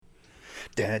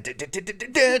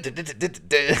It's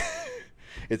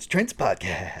Trent's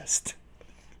podcast.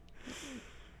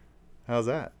 How's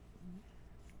that?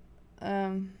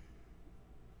 Do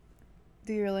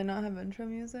you really not have intro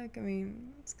music? I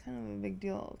mean, it's kind of a big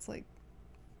deal. It's like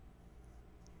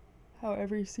how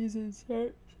every season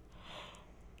starts.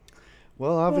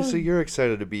 Well, obviously you're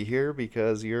excited to be here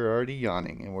because you're already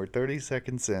yawning and we're 30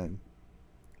 seconds in.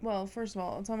 Well, first of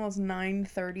all, it's almost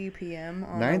 9:30 p.m.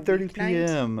 on 9:30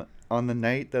 p.m. on the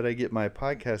night that I get my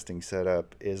podcasting set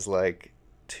up is like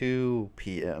 2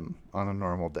 p.m. on a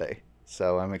normal day.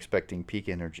 So I'm expecting peak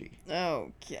energy.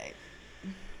 Okay.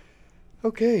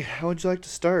 Okay, how would you like to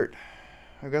start?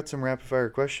 I've got some rapid fire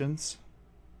questions.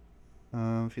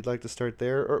 If you'd like to start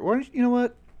there, or you know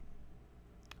what?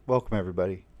 Welcome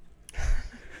everybody.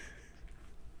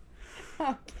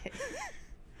 Okay.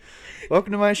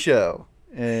 Welcome to my show,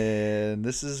 and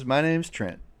my name's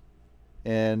Trent,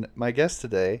 and my guest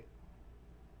today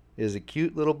is a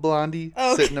cute little blondie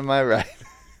sitting to my right.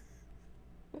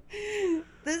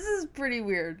 This is pretty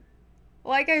weird.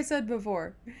 Like I said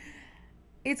before,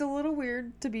 it's a little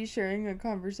weird to be sharing a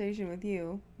conversation with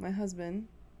you, my husband,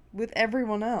 with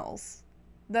everyone else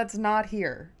that's not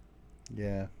here.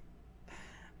 Yeah.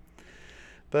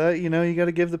 But, you know, you got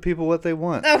to give the people what they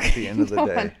want at the end of the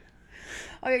day.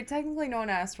 Okay, technically no one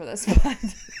asked for this,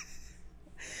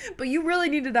 but you really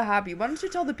needed a hobby. Why don't you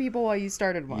tell the people why you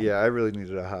started one? Yeah, I really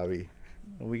needed a hobby.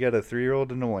 We got a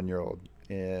 3-year-old and a 1-year-old,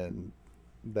 and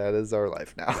that is our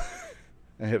life now.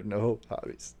 I have no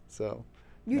hobbies, so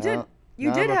you did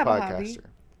have a hobby.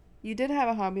 You did have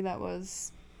a hobby that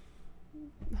was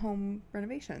home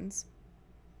renovations,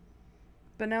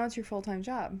 but now it's your full-time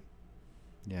job.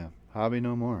 Yeah, hobby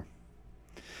no more.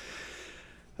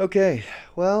 Okay,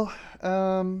 well,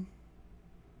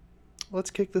 let's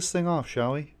kick this thing off,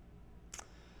 shall we?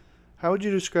 How would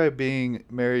you describe being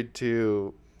married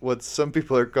to what some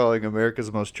people are calling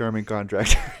America's most charming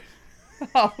contractor?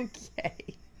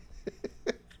 Okay.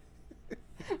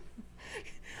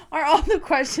 Are all the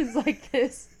questions like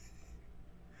this?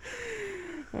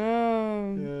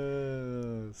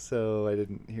 So I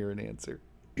didn't hear an answer.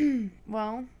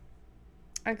 Well,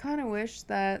 I kind of wish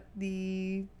that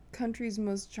the country's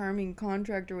most charming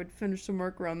contractor would finish some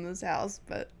work around this house,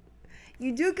 but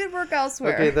you do good work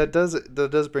elsewhere. Okay, that does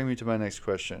bring me to my next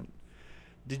question.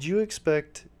 Did you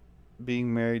expect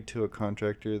being married to a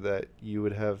contractor that you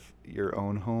would have your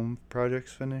own home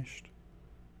projects finished?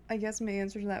 I guess my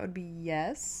answer to that would be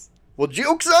yes. Well,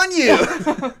 joke's on you!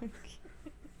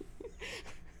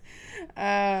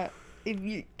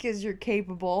 Because you're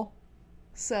capable.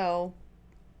 So,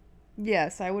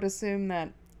 yes, I would assume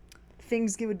that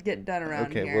things would get done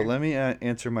around here. Okay, well, let me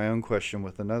answer my own question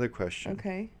with another question.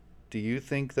 Okay. Do you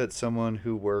think that someone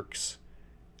who works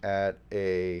at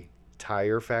a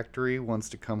tire factory wants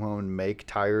to come home and make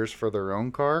tires for their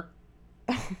own car?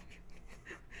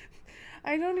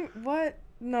 I don't even... What?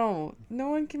 No. No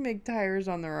one can make tires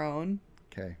on their own.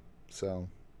 Okay, so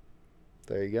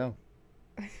there you go.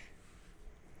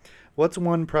 What's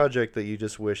one project that you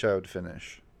just wish I would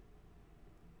finish?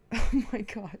 Oh my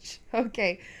gosh.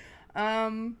 Okay.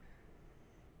 You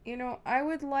know, I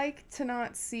would like to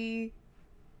not see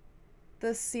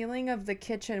the ceiling of the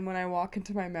kitchen when I walk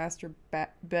into my master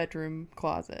bedroom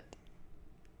closet.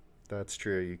 That's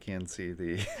true. You can see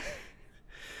the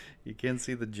you can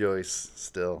see the joists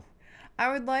still.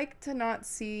 I would like to not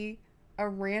see a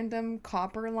random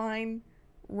copper line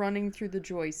running through the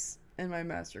joists in my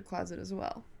master closet as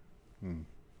well.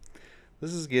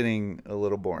 This is getting a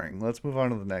little boring. Let's move on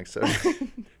to the next subject.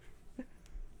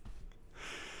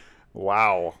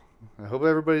 Wow. I hope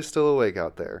everybody's still awake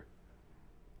out there,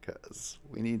 because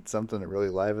we need something to really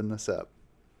liven this up.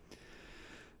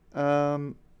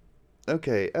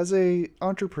 Okay, as a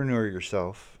entrepreneur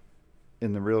yourself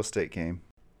in the real estate game,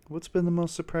 what's been the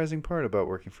most surprising part about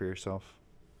working for yourself?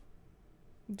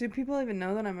 Do people even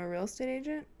know that I'm a real estate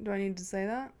agent? Do I need to say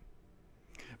that?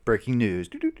 Breaking news.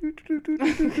 Okay.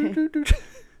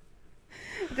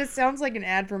 This sounds like an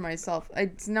ad for myself.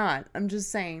 It's not. I'm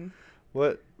just saying.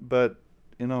 What? But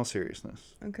in all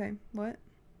seriousness. Okay. What?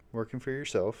 Working for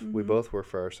yourself. Mm-hmm. We both work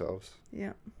for ourselves.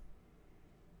 Yeah.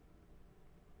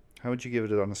 How would you give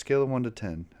it on a scale of 1 to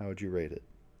 10? How would you rate it?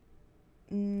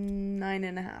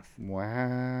 9.5.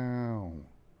 Wow.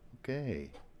 Okay.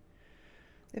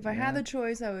 If I had the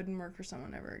choice, I wouldn't work for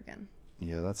someone ever again.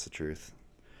 Yeah, that's the truth.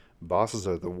 Bosses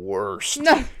are the worst.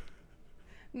 No.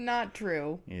 Not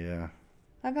true. Yeah.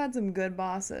 I've had some good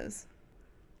bosses.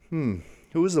 Who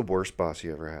was the worst boss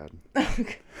you ever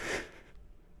had?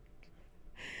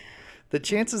 The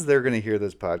chances they're going to hear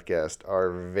this podcast are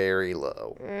very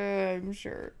low. I'm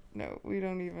sure. No, we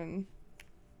don't even...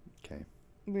 Okay.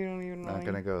 We don't even Not really.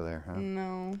 gonna go there, huh?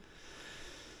 No.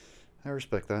 I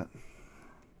respect that.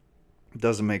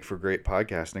 Doesn't make for great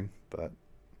podcasting, but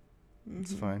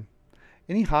it's fine.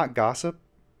 Any hot gossip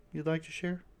you'd like to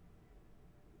share?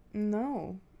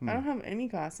 No. I don't have any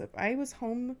gossip. I was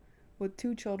home with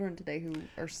 2 children today who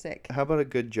are sick. How about a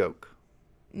good joke?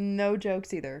 No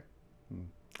jokes either.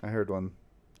 I heard one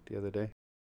the other day.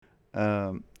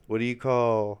 What do you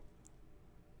call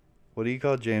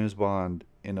James Bond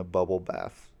in a bubble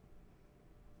bath?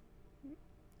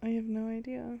 I have no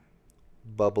idea.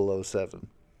 Bubble 07.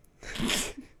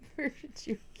 Where did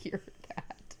you hear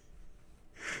that?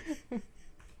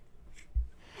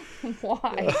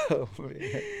 Why? Oh,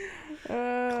 man.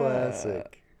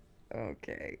 Classic.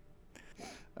 Okay.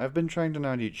 I've been trying to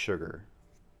not eat sugar.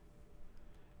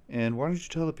 And why don't you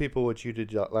tell the people what you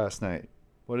did last night?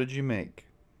 What did you make?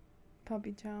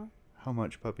 Puppy chow. How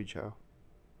much puppy chow?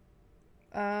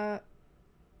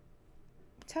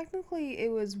 Technically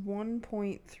it was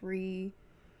 1.3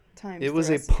 times. It was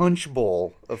a punch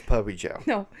bowl of puppy chow.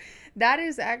 No, that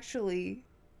is actually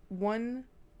one.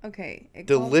 Okay.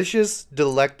 Delicious,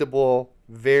 delectable,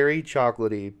 very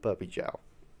chocolatey puppy chow.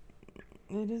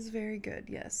 It is very good,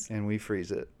 yes. And we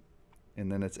freeze it.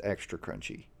 And then it's extra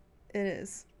crunchy. It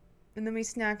is. And then we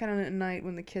snack on it at night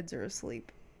when the kids are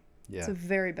asleep. Yeah. It's a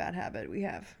very bad habit we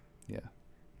have. Yeah.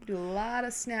 We do a lot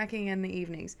of snacking in the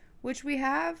evenings, which we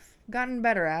have gotten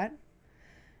better at.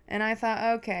 And I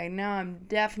thought, okay, now I'm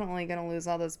definitely going to lose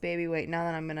all this baby weight now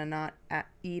that I'm going to not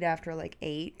eat after like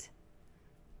 8.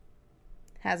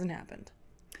 Hasn't happened.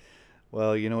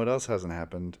 Well, you know what else hasn't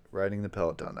happened? Riding the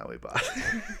Peloton that we bought.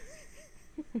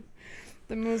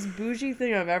 The most bougie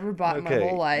thing I've ever bought in my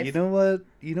whole life. You know what?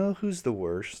 You know who's the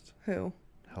worst? Who?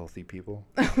 Healthy people.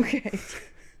 Okay.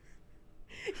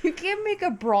 You can't make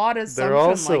a broad assumption. They're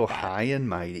all so like that. high and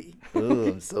mighty. Oh,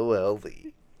 I'm so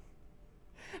healthy.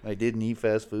 I didn't eat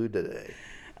fast food today.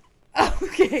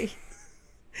 Okay.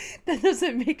 That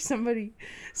doesn't make somebody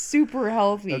super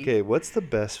healthy. Okay, what's the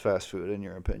best fast food in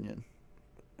your opinion?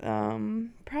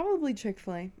 Probably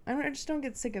Chick-fil-A. I just don't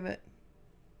get sick of it.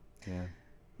 Yeah.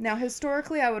 Now,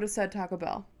 historically, I would have said Taco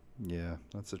Bell. Yeah,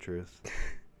 that's the truth.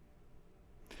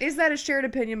 Is that a shared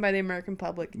opinion by the American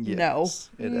public? Yes,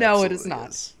 No, it is absolutely not.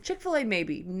 is. Chick-fil-A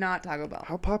maybe, not Taco Bell.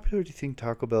 How popular do you think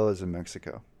Taco Bell is in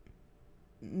Mexico?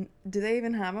 Do they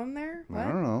even have them there? What?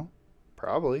 I don't know.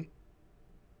 Probably.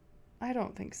 I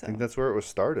don't think so. I think that's where it was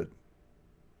started.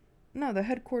 No, the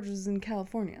headquarters is in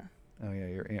California. Oh, yeah,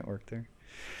 your aunt worked there.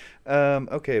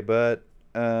 Okay, but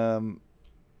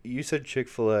you said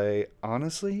Chick-fil-A.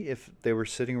 Honestly, if they were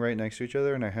sitting right next to each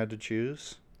other and I had to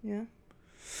choose, Yeah.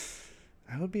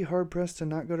 I would be hard-pressed to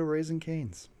not go to Raising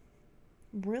Cane's.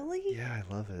 Really? Yeah,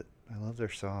 I love it. I love their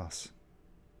sauce.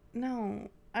 No,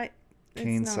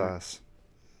 Cane it's not. sauce.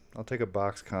 I'll take a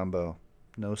box combo.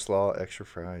 No slaw, extra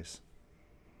fries.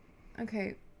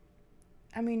 Okay.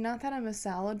 I mean, not that I'm a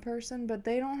salad person, but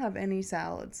they don't have any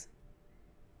salads.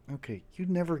 Okay, you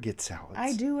never get salads.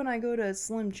 I do when I go to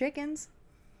Slim Chickens.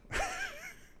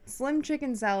 Slim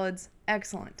Chicken salads,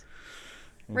 excellent.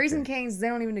 Raising Cane's, they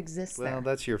don't even exist there. Well,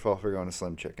 that's your fault for going to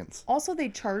Slim Chickens. Also, they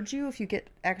charge you if you get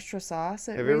extra sauce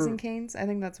at Have you Raising ever- Cane's. I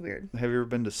think that's weird. Have you ever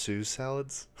been to Sue's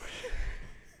Salads?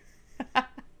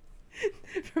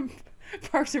 From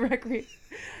Parks and Recreation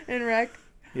and Rec.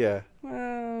 Yeah.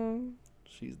 Oh.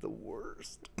 She's the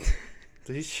worst.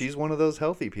 She's one of those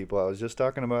healthy people I was just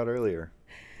talking about earlier.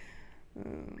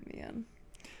 Oh, man.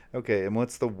 Okay, and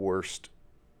what's the worst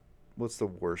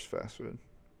fast food?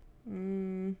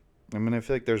 I mean, I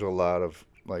feel like there's a lot of,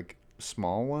 like,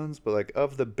 small ones, but, like,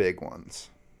 of the big ones,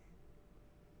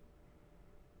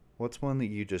 what's one that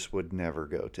you just would never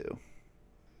go to?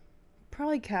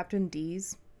 Probably Captain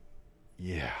D's.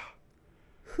 Yeah.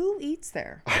 Who eats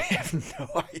there? I have no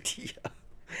idea.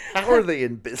 How are they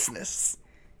in business?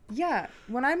 Yeah,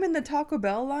 when I'm in the Taco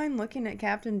Bell line looking at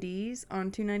Captain D's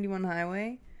on 291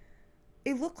 Highway,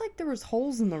 it looked like there was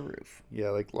holes in the roof. Yeah,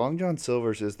 like Long John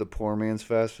Silver's is the poor man's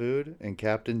fast food, and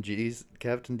Captain D's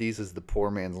is the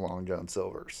poor man's Long John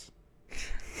Silver's.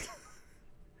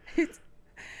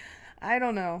 I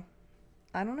don't know.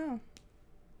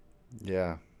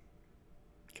 Yeah.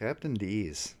 Captain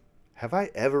D's. Have I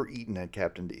ever eaten at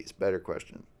Captain D's? Better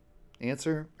question.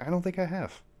 Answer, I don't think I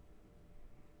have.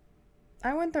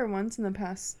 I went there once in the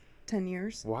past 10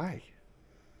 years. Why?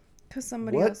 Because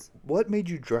somebody else. What made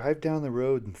you drive down the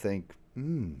road and think,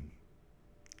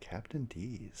 Captain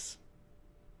D's?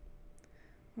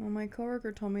 Well, my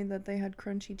coworker told me that they had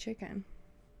crunchy chicken.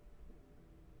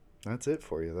 That's it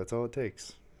for you. That's all it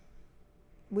takes.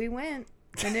 We went,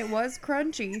 and it was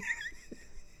crunchy.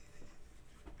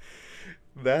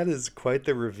 That is quite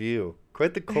the review.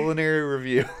 Quite the culinary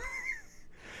review.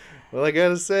 Well, I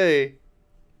gotta say,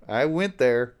 I went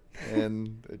there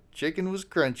and the chicken was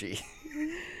crunchy.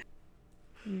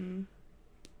 Mm.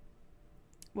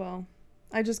 Well,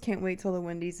 I just can't wait till the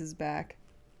Wendy's is back.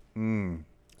 Mm.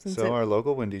 Since So it, our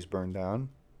local Wendy's burned down.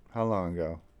 How long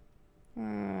ago? I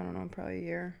don't know, probably a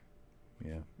year.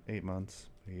 Yeah, 8 months,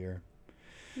 a year.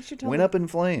 You should tell Went the up in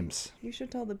flames. you should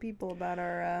tell the people about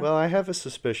our Well, I have a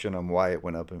suspicion on why it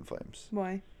went up in flames.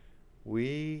 why.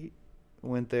 We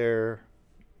went there,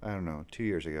 I don't know, 2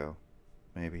 years ago,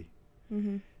 maybe.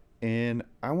 Mm-hmm. And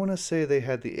I want to say they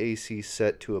had the AC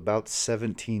set to about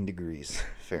 17 degrees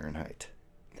Fahrenheit.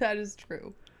 That is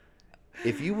true.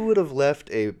 If you would have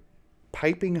left a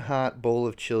piping hot bowl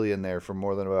of chili in there for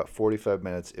more than about 45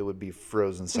 minutes, it would be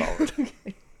frozen solid.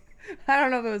 Okay. I don't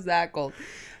know if it was that cold,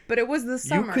 but it was the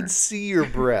summer. You could see your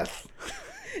breath.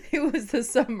 It was the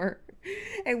summer,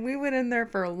 and we went in there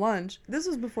for lunch. This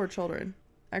was before children,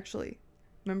 actually.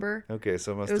 Remember? Okay,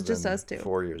 so it must It was have just been us two.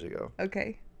 4 years ago.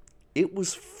 Okay. It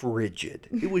was frigid.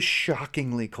 It was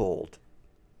shockingly cold.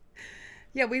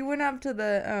 Yeah, we went up to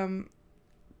the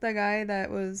guy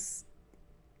that was.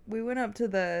 We went up to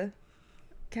the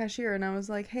cashier, and I was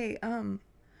like, "Hey,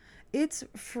 it's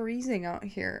freezing out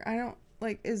here. I don't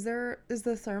like. Is the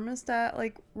thermostat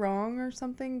like wrong or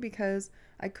something? Because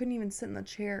I couldn't even sit in the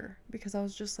chair because I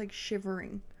was just like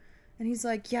shivering." And he's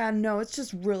like, "Yeah, no, it's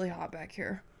just really hot back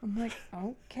here." I'm like,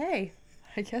 "Okay,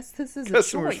 I guess this is a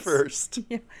Customers choice." first.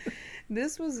 Yeah,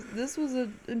 this was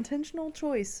an intentional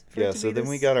choice. For Yeah, it to so be then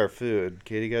we this- got our food.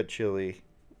 Katie got chili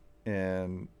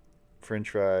and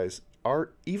French fries.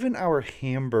 Even our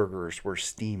hamburgers were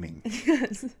steaming,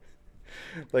 Yes.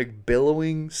 like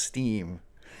billowing steam.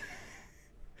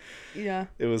 Yeah.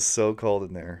 It was so cold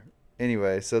in there.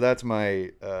 Anyway, so that's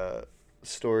my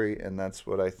story, and that's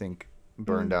what I think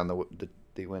burned down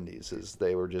the Wendy's. Is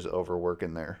they were just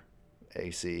overworking their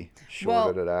AC,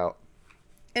 shorted it out.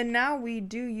 And now we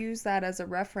do use that as a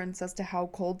reference as to how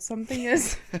cold something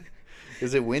is.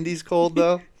 Is it Wendy's cold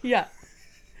though? Yeah.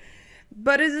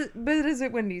 But is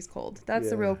it Wendy's cold? That's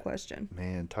the Yeah. real question.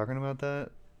 Man, talking about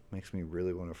that makes me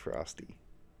really want a Frosty.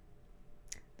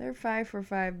 They're 5 for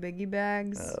 $5 biggie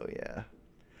bags. Oh yeah.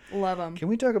 Love them. Can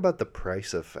we talk about the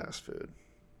price of fast food?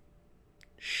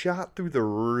 Shot through the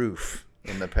roof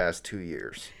in the past 2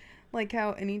 years. Like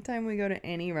how anytime we go to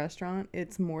any restaurant,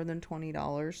 it's more than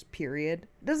 $20, period.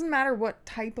 Doesn't matter what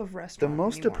type of The restaurant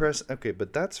most anymore. depressing, okay,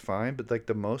 but that's fine. But like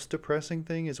the most depressing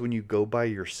thing is when you go by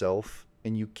yourself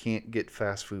and you can't get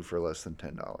fast food for less than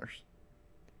 $10.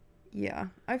 Yeah.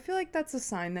 I feel like that's a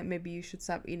sign that maybe you should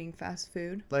stop eating fast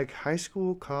food. Like high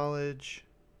school, college,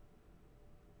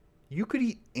 you could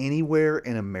eat anywhere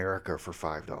in America for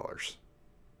 $5.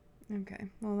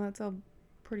 Okay. Well, that's a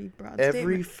pretty broad Every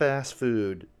statement. fast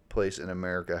food place in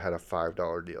America had a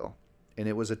 $5 deal, and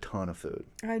it was a ton of food.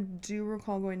 I do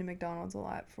recall going to McDonald's a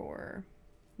lot for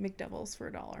McDoubles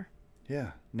for $1.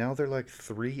 Yeah, now they're like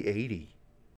 $3.80.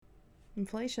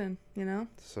 Inflation, you know?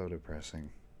 So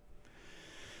depressing.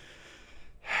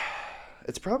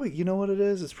 It's probably, you know what it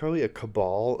is? It's probably a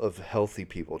cabal of healthy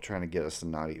people trying to get us to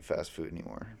not eat fast food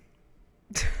anymore.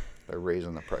 They're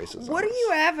raising the prices. What on do us.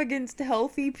 you have against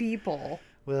healthy people?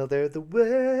 Well, they're the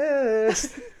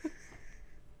worst.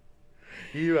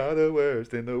 You are the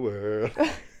worst in the world.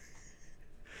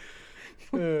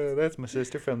 That's my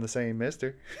sister from the same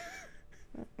mister.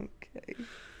 Okay.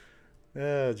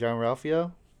 John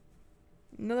Ralphio?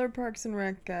 Another Parks and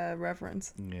Rec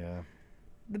reference. Yeah,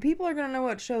 The people are going to know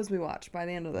what shows we watch by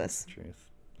the end of this. truth.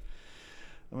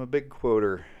 I'm a big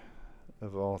quoter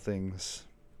of all things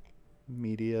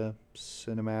media,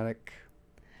 cinematic.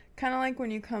 Kind of like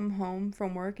when you come home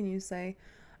from work and you say,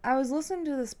 I was listening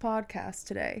to this podcast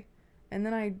today, and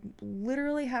then I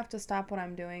literally have to stop what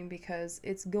I'm doing because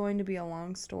it's going to be a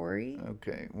long story.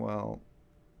 Okay, well,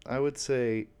 I would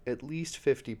say at least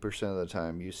 50% of the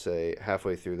time you say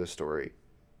halfway through the story,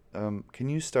 can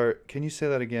you say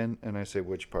that again? And I say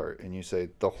which part? And you say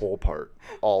the whole part,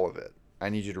 all of it. I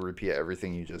need you to repeat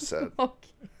everything you just said. Okay.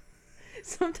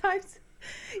 Sometimes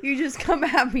you just come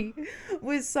at me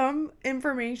with some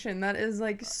information that is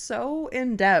like so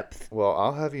in depth. Well,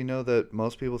 I'll have you know that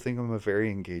most people think I'm a very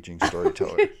engaging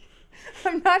storyteller. Okay.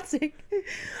 I'm not saying.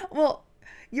 Well,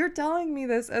 you're telling me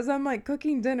this as I'm like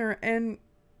cooking dinner and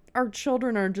our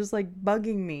children are just like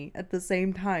bugging me at the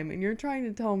same time. And you're trying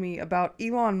to tell me about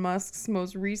Elon Musk's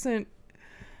most recent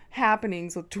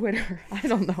happenings with Twitter. I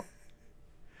don't know.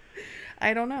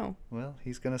 I don't know. Well,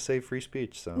 he's going to say free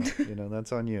speech, so,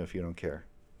 that's on you if you don't care.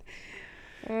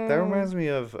 That reminds me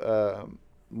of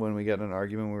when we got in an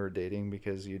argument when we were dating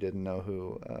because you didn't know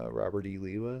who Robert E.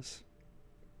 Lee was.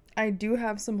 I do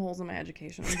have some holes in my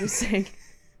education. I'm just saying.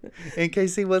 In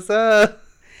case he was up.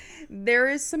 There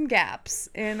is some gaps.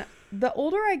 And the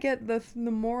older I get, the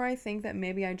more I think that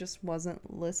maybe I just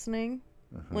wasn't listening.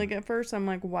 Like, at first, I'm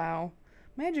like, wow,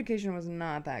 my education was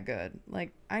not that good.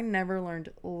 Like, I never learned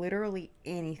literally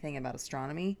anything about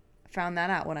astronomy. I found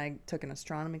that out when I took an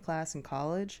astronomy class in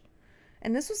college.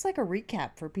 And this was like a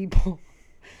recap for people.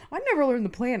 I never learned the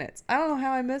planets. I don't know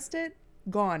how I missed it.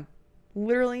 Gone.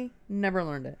 Literally never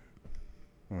learned it.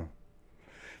 Huh.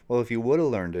 Well, if you would have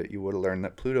learned it, you would have learned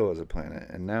that Pluto is a planet,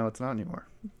 and now it's not anymore.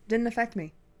 Didn't affect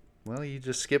me. Well, you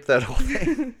just skipped that whole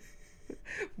thing.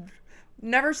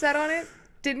 Never sat on it.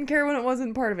 Didn't care when it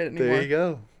wasn't part of it anymore. There you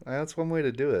go. That's one way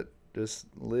to do it. Just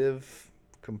live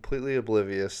completely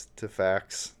oblivious to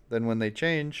facts. Then when they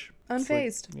change... it's like-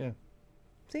 Unfazed. yeah.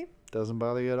 See? Doesn't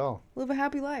bother you at all. Live a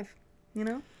happy life. You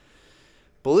know?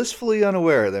 Blissfully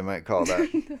unaware, they might call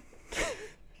that.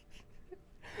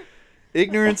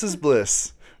 Ignorance is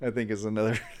bliss, I think is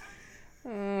another.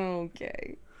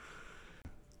 Okay.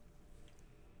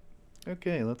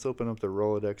 Okay, let's open up the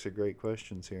Rolodex of great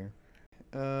questions here.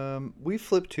 We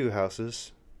flipped 2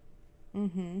 houses.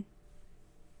 Mm-hmm.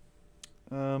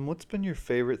 What's been your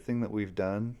favorite thing that we've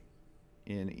done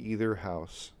in either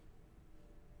house?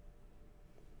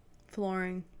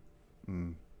 Flooring.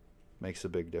 Makes a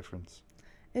big difference.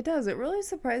 It does. It really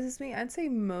surprises me. I'd say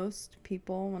most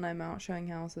people, when I'm out showing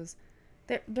houses,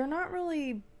 they're not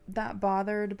really that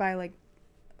bothered by, like,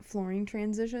 flooring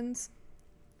transitions.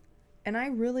 And I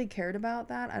really cared about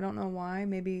that. I don't know why.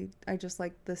 Maybe I just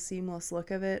like the seamless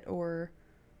look of it or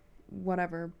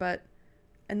whatever. But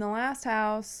in the last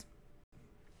house,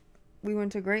 we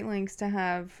went to great lengths to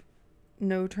have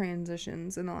no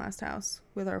transitions in the last house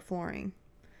with our flooring.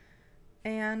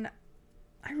 And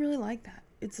I really like that.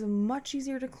 It's much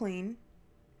easier to clean.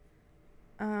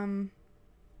 I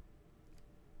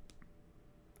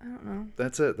don't know.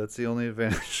 That's it. That's the only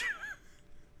advantage.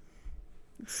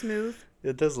 It's smooth.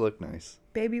 It does look nice.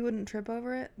 Baby wouldn't trip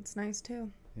over it. It's nice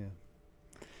too.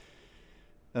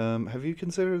 Have you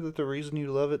considered that the reason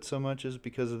you love it so much is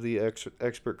because of the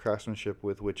expert craftsmanship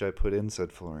with which I put in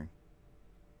said flooring?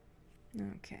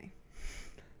 Okay.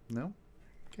 No?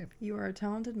 You are a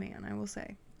talented man, I will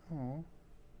say. Oh.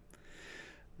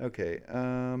 Okay.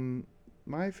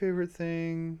 My favorite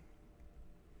thing.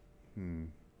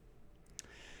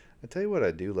 I tell you what I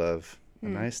do love. A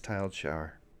nice tiled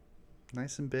shower.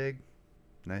 Nice and big.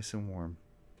 Nice and warm.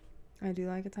 I do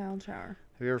like a tiled shower.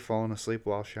 Have you ever fallen asleep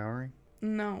while showering?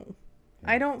 No.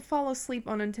 Yeah. I don't fall asleep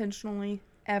unintentionally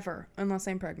ever unless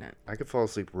I'm pregnant. I could fall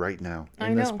asleep right now I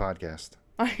in this know. podcast.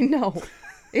 I know.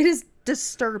 It is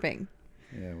disturbing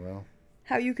Yeah, well,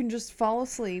 how you can just fall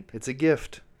asleep. it's a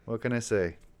gift. What can I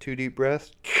say? 2 deep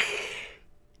breaths.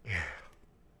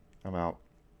 I'm out.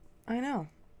 I know.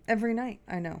 Every night,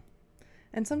 I know.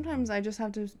 And sometimes I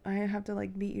have to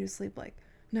like beat you to sleep, like,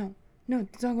 no,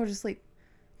 don't go to sleep.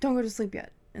 Don't go to sleep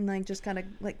yet. And like just gotta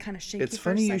like kind of shake It's you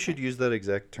for a funny you second. should use that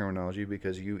exact terminology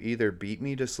because you either beat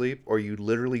me to sleep or you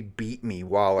literally beat me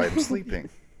while I'm sleeping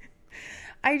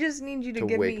I just need you to to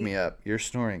give wake me up. You're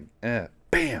snoring.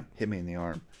 Bam! Hit me in the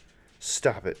arm.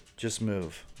 Stop it. Just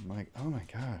move. I'm like, oh my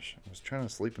gosh. I was trying to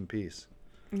sleep in peace.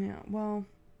 Yeah, well,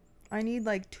 I need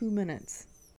like 2 minutes.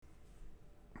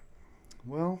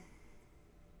 Well,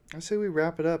 I say we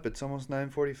wrap it up. It's almost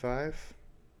 9:45. It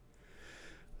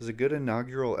was a good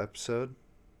inaugural episode.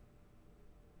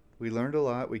 We learned a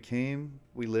lot. We came,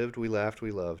 we lived, we laughed, we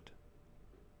loved.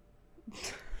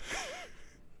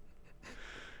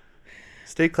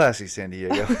 Stay classy, San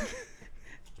Diego.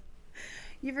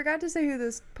 You forgot to say who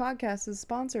this podcast is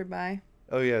sponsored by.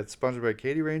 Oh yeah, it's sponsored by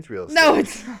Katie Rains Real Estate. No,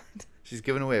 it's not. She's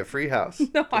giving away a free house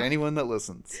No, to anyone that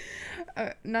listens.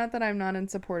 Not that I'm not in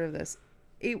support of this.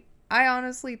 I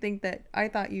honestly think that I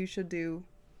thought you should do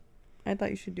a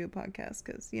podcast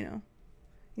because, you know,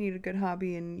 you need a good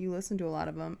hobby and you listen to a lot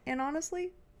of them. And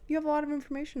honestly, you have a lot of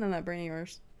information on that brain of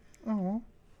yours. Oh,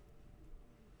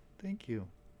 thank you.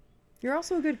 You're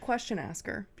also a good question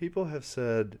asker. People have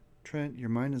said, Trent, your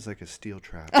mind is like a steel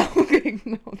trap. Oh, okay,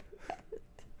 no.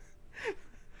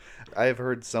 I have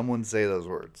heard someone say those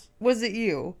words. Was it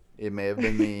you? It may have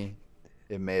been me.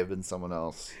 It may have been someone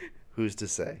else. Who's to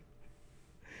say?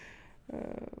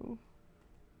 Oh.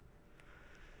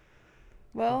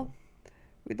 Well,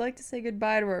 we'd like to say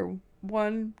goodbye to our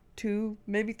 1, 2,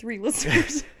 maybe 3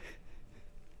 listeners.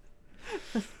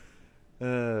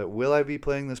 Will I be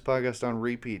playing this podcast on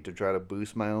repeat to try to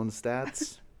boost my own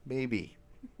stats? Maybe.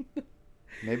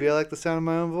 Maybe I like the sound of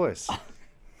my own voice.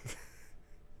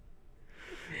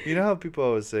 You know how people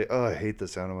always say, oh, I hate the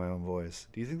sound of my own voice.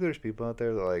 Do you think there's people out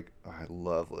there that are like, oh, I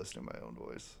love listening to my own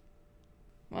voice?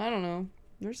 I don't know.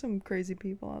 There's some crazy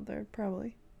people out there,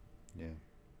 probably. Yeah.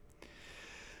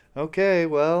 Okay,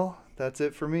 well, that's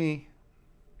it for me.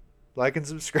 Like and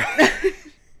subscribe.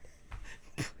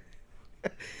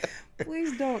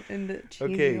 Please don't end it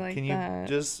cheesy Okay, like can you that.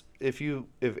 just if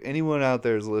anyone out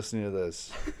there is listening to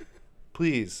this,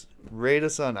 please rate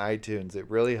us on iTunes. It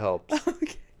really helps.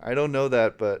 Okay. I don't know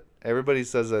that, but everybody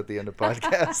says that at the end of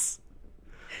podcasts.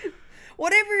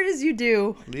 Whatever it is you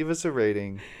do. Leave us a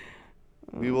rating.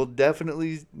 We will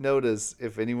definitely notice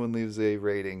if anyone leaves a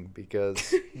rating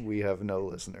because we have no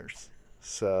listeners.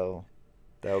 So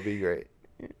that would be great.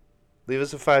 Leave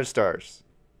us a 5 stars.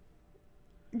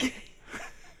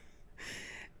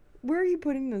 Where are you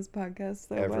putting this podcast,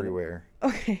 though? Everywhere.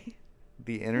 Okay.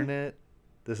 The internet,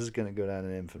 this is going to go down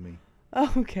in infamy.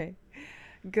 Oh, okay.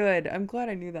 Good. I'm glad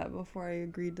I knew that before I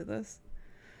agreed to this.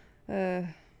 Okay.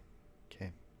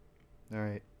 All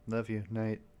right. Love you.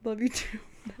 Night. Love you too.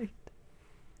 Night.